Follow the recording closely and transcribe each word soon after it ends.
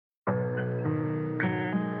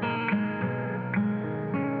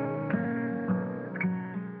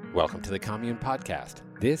Welcome to the Commune Podcast.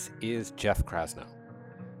 This is Jeff Krasno.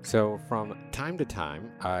 So from time to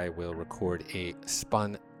time, I will record a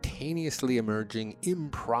spontaneously emerging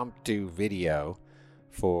impromptu video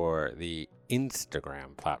for the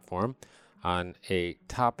Instagram platform on a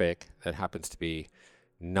topic that happens to be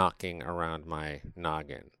knocking around my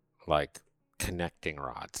noggin, like connecting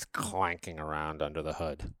rods clanking around under the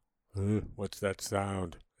hood. What's that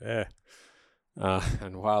sound?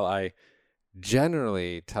 And while I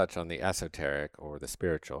generally touch on the esoteric or the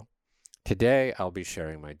spiritual, today I'll be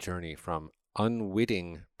sharing my journey from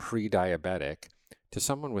unwitting pre-diabetic to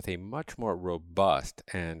someone with a much more robust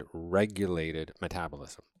and regulated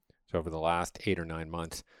metabolism. So over the last 8 or 9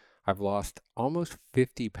 months, I've lost almost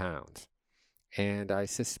 50 pounds. And I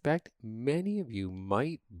suspect many of you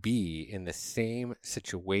might be in the same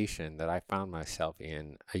situation that I found myself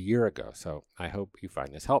in a year ago. So I hope you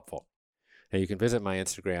find this helpful. Now you can visit my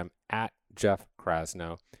Instagram at Jeff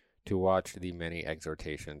Krasno to watch the many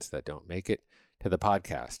exhortations that don't make it to the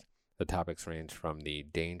podcast. The topics range from the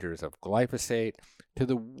dangers of glyphosate to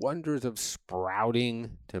the wonders of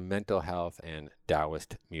sprouting to mental health and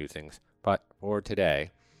Taoist musings. But for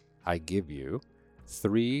today, I give you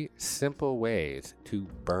 3 simple ways to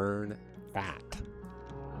burn fat.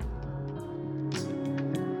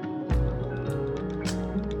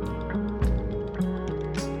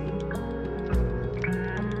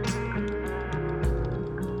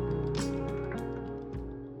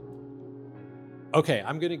 Okay,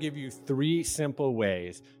 I'm going to give you 3 simple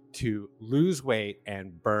ways to lose weight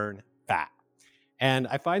and burn fat. And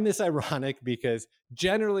I find this ironic because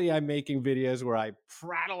generally I'm making videos where I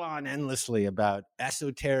prattle on endlessly about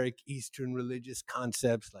esoteric Eastern religious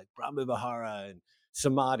concepts like Brahmavihara and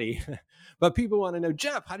Samadhi. But people want to know,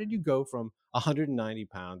 Jeff, how did you go from 190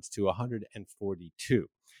 pounds to 142?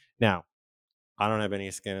 Now, I don't have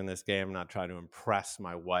any skin in this game. I'm not trying to impress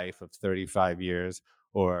my wife of 35 years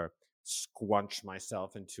or squunch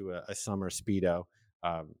myself into a summer Speedo.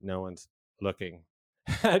 No one's looking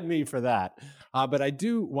at me for that. But I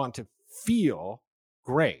do want to feel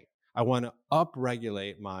great. I want to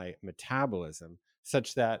upregulate my metabolism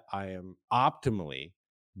such that I am optimally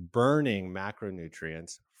burning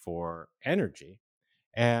macronutrients for energy.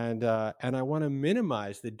 And I want to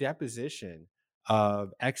minimize the deposition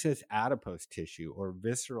of excess adipose tissue or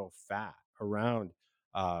visceral fat around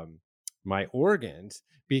my organs,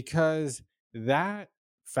 because that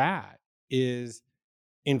fat is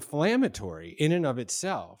inflammatory in and of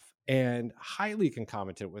itself and highly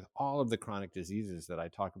concomitant with all of the chronic diseases that I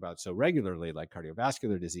talk about so regularly, like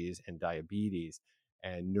cardiovascular disease and diabetes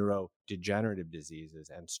and neurodegenerative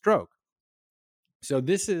diseases and stroke. So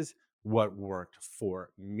this is what worked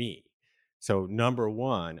for me. So number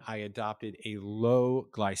 1, I adopted a low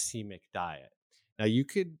glycemic diet. Now you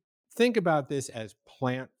could think about this as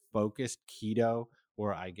plant-focused keto,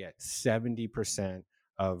 where I get 70%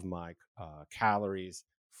 of my calories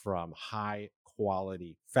from high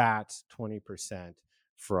quality fats, 20%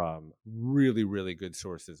 from really, really good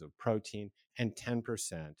sources of protein, and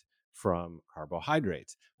 10% from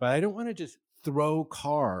carbohydrates. But I don't want to just throw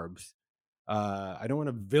carbs. I don't want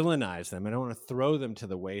to villainize them. I don't want to throw them to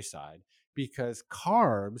the wayside, because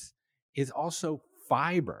carbs is also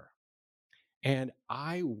fiber. And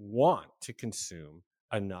I want to consume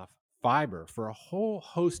enough fiber for a whole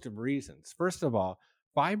host of reasons. First of all,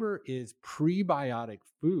 fiber is prebiotic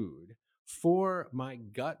food for my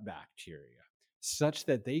gut bacteria, such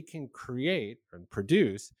that they can create and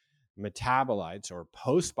produce metabolites or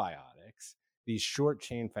postbiotics, these short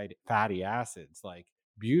chain fatty acids like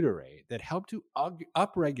butyrate, that help to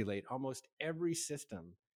upregulate almost every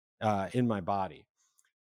system in my body.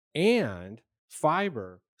 And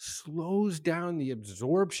fiber slows down the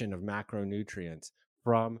absorption of macronutrients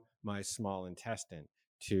from my small intestine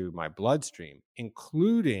to my bloodstream,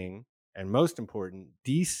 including, and most important,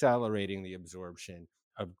 decelerating the absorption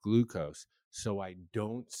of glucose so I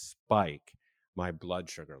don't spike my blood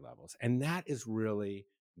sugar levels. And that is really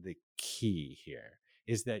the key here,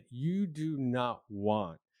 is that you do not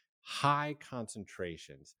want high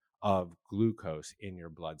concentrations of glucose in your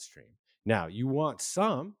bloodstream. Now, you want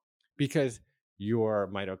some, because your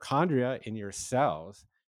mitochondria in your cells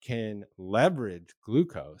can leverage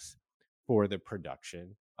glucose for the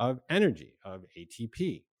production of energy, of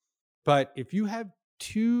ATP. But if you have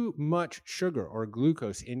too much sugar or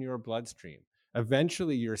glucose in your bloodstream,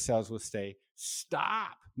 eventually your cells will say,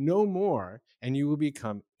 stop, no more, and you will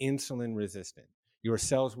become insulin resistant. Your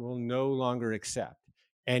cells will no longer accept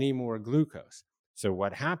any more glucose. So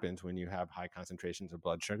what happens when you have high concentrations of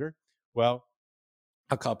blood sugar? Well,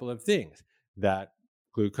 a couple of things. That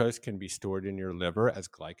glucose can be stored in your liver as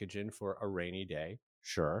glycogen for a rainy day.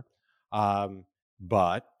 sure. Um,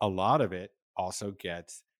 but a lot of it also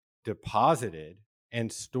gets deposited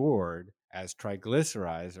and stored as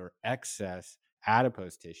triglycerides or excess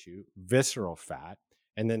adipose tissue, visceral fat.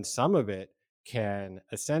 And then some of it can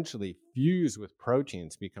essentially fuse with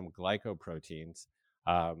proteins, become glycoproteins,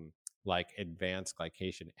 um, like advanced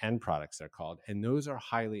glycation end products, they're called. And those are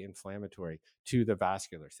highly inflammatory to the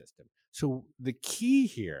vascular system. So the key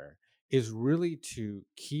here is really to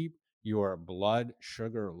keep your blood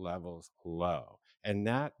sugar levels low. And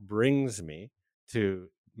that brings me to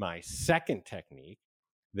my second technique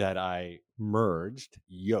that I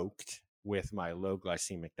yoked with my low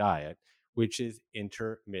glycemic diet, which is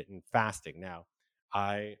intermittent fasting. Now,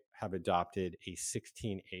 I have adopted a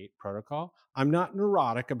 16-8 protocol. I'm not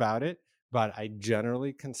neurotic about it, but I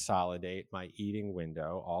generally consolidate my eating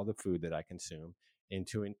window, all the food that I consume,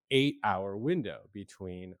 into an 8-hour window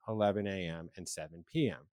between 11 a.m. and 7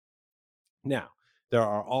 p.m. Now, there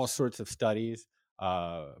are all sorts of studies,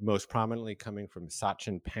 most prominently coming from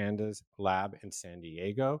Sachin Panda's lab in San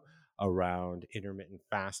Diego around intermittent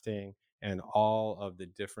fasting and all of the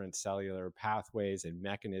different cellular pathways and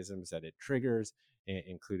mechanisms that it triggers,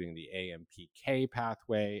 including the AMPK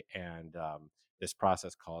pathway and this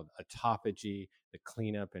process called autophagy, the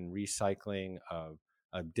cleanup and recycling of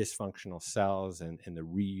dysfunctional cells and the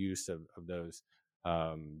reuse of those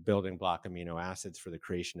building block amino acids for the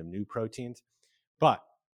creation of new proteins. But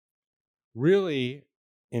really,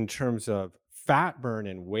 in terms of fat burn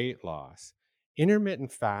and weight loss,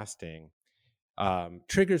 intermittent fasting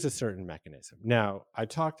triggers a certain mechanism. Now, I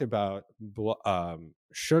talked about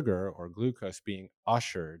sugar or glucose being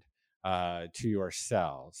ushered to your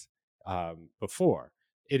cells before.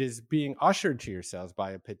 It is being ushered to your cells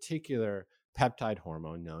by a particular peptide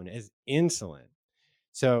hormone known as insulin.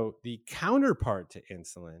 So the counterpart to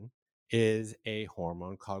insulin is a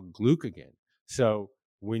hormone called glucagon. So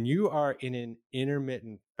when you are in an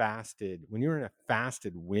when you're in a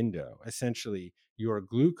fasted window, essentially your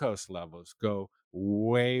glucose levels go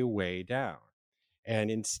way, way down.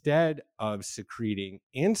 And instead of secreting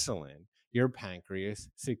insulin, your pancreas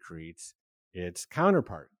secretes its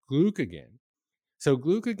counterpart, glucagon. So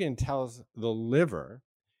glucagon tells the liver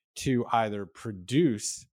to either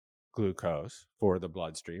produce glucose for the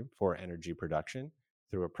bloodstream for energy production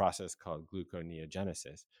through a process called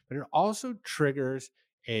gluconeogenesis, but it also triggers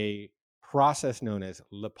a process known as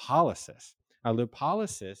lipolysis. Now,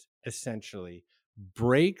 lipolysis essentially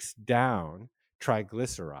breaks down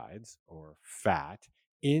triglycerides or fat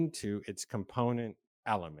into its component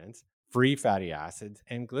elements, free fatty acids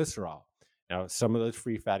and glycerol. Now, some of those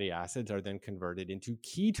free fatty acids are then converted into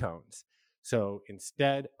ketones. So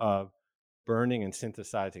instead of burning and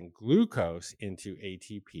synthesizing glucose into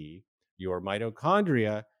ATP, your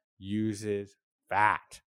mitochondria uses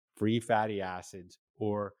fat, free fatty acids,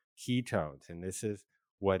 or ketones. And this is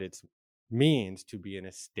what it means to be in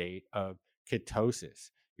a state of ketosis.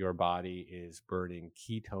 Your body is burning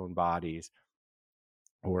ketone bodies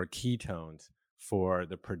or ketones for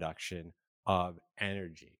the production of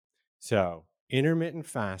energy. So, intermittent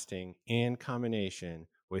fasting in combination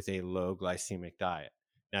with a low glycemic diet.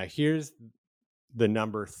 Now, here's the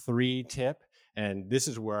number 3 tip, and this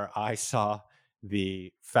is where I saw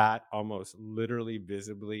the fat almost literally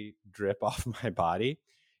visibly drip off my body,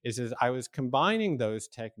 is as I was combining those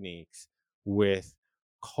techniques with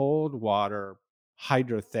cold water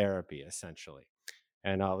hydrotherapy, essentially.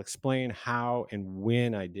 And I'll explain how and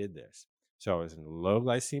when I did this. So I was in a low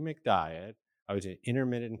glycemic diet. I was in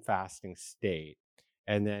intermittent fasting state.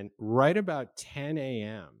 And then right about 10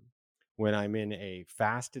 a.m., when I'm in a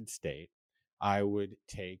fasted state, I would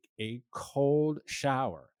take a cold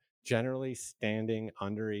shower, generally standing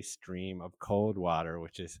under a stream of cold water,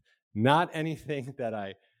 which is not anything that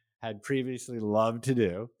I had previously loved to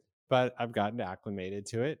do, but I've gotten acclimated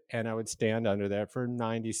to it. And I would stand under there for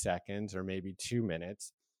 90 seconds or maybe 2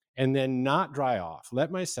 minutes and then not dry off,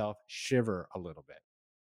 let myself shiver a little bit.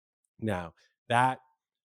 Now, that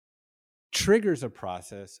triggers a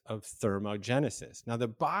process of thermogenesis. Now, the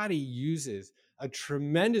body uses a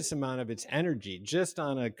tremendous amount of its energy just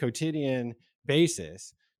on a quotidian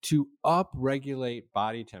basis to upregulate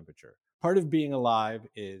body temperature. Part of being alive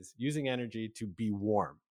is using energy to be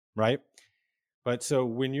warm, right? But so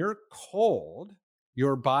when you're cold,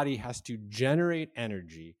 your body has to generate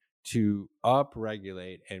energy to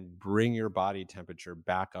upregulate and bring your body temperature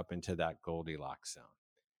back up into that Goldilocks zone.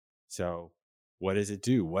 So what does it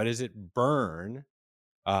do? What does it burn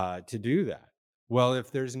to do that? Well,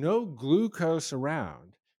 if there's no glucose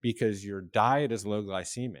around because your diet is low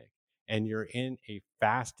glycemic and you're in a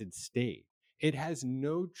fasted state, it has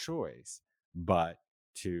no choice but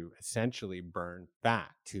to essentially burn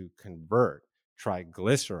fat, to convert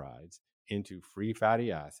triglycerides into free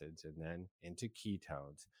fatty acids and then into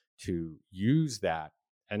ketones, to use that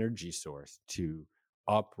energy source to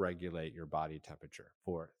upregulate your body temperature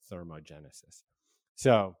for thermogenesis.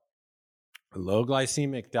 So, a low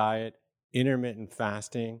glycemic diet, intermittent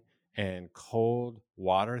fasting, and cold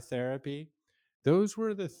water therapy, those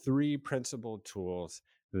were the three principal tools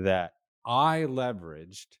that I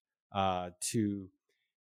leveraged to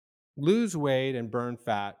lose weight and burn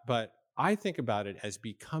fat, but I think about it as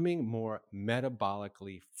becoming more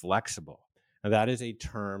metabolically flexible. And that is a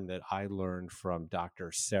term that I learned from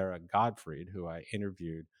Dr. Sarah Gottfried, who I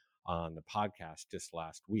interviewed on the podcast just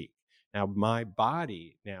last week. Now, my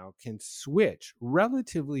body now can switch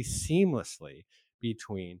relatively seamlessly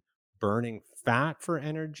between burning fat for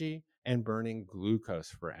energy and burning glucose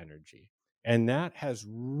for energy. And that has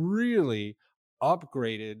really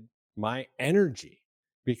upgraded my energy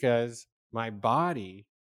because my body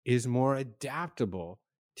is more adaptable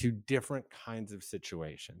to different kinds of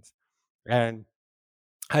situations. And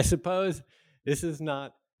I suppose this is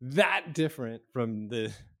not that different from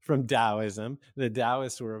Taoism. The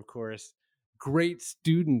Taoists were, of course, great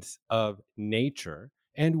students of nature,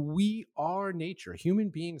 and we are nature. Human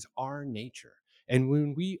beings are nature. And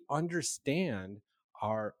when we understand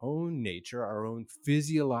our own nature, our own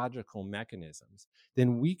physiological mechanisms,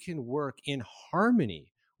 then we can work in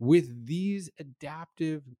harmony with these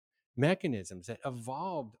adaptive mechanisms that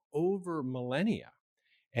evolved over millennia.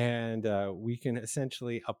 And we can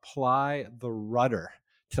essentially apply the rudder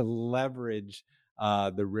to leverage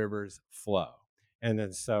the river's flow. And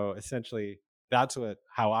then so essentially that's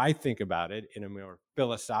how I think about it in a more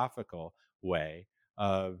philosophical way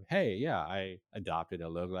of, hey, yeah, I adopted a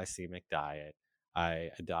low glycemic diet. I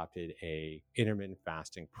adopted a intermittent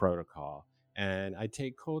fasting protocol, and I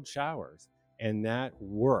take cold showers, and that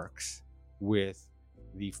works with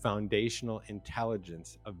the foundational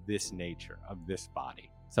intelligence of this nature, of this body.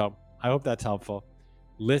 So I hope that's helpful.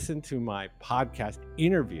 Listen to my podcast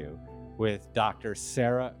interview with Dr.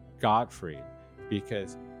 Sarah Gottfried,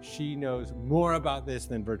 because she knows more about this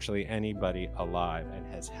than virtually anybody alive and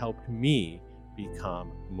has helped me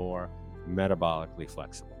become more metabolically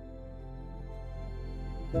flexible.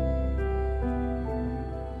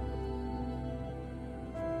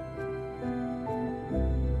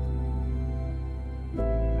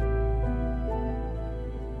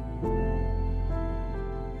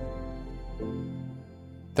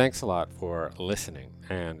 Thanks a lot for listening,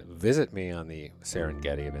 and visit me on the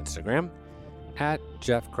Serengeti of Instagram at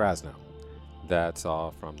Jeff Krasno. That's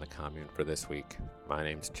all from the commune for this week. My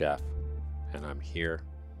name's Jeff, and I'm here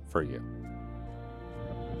for you.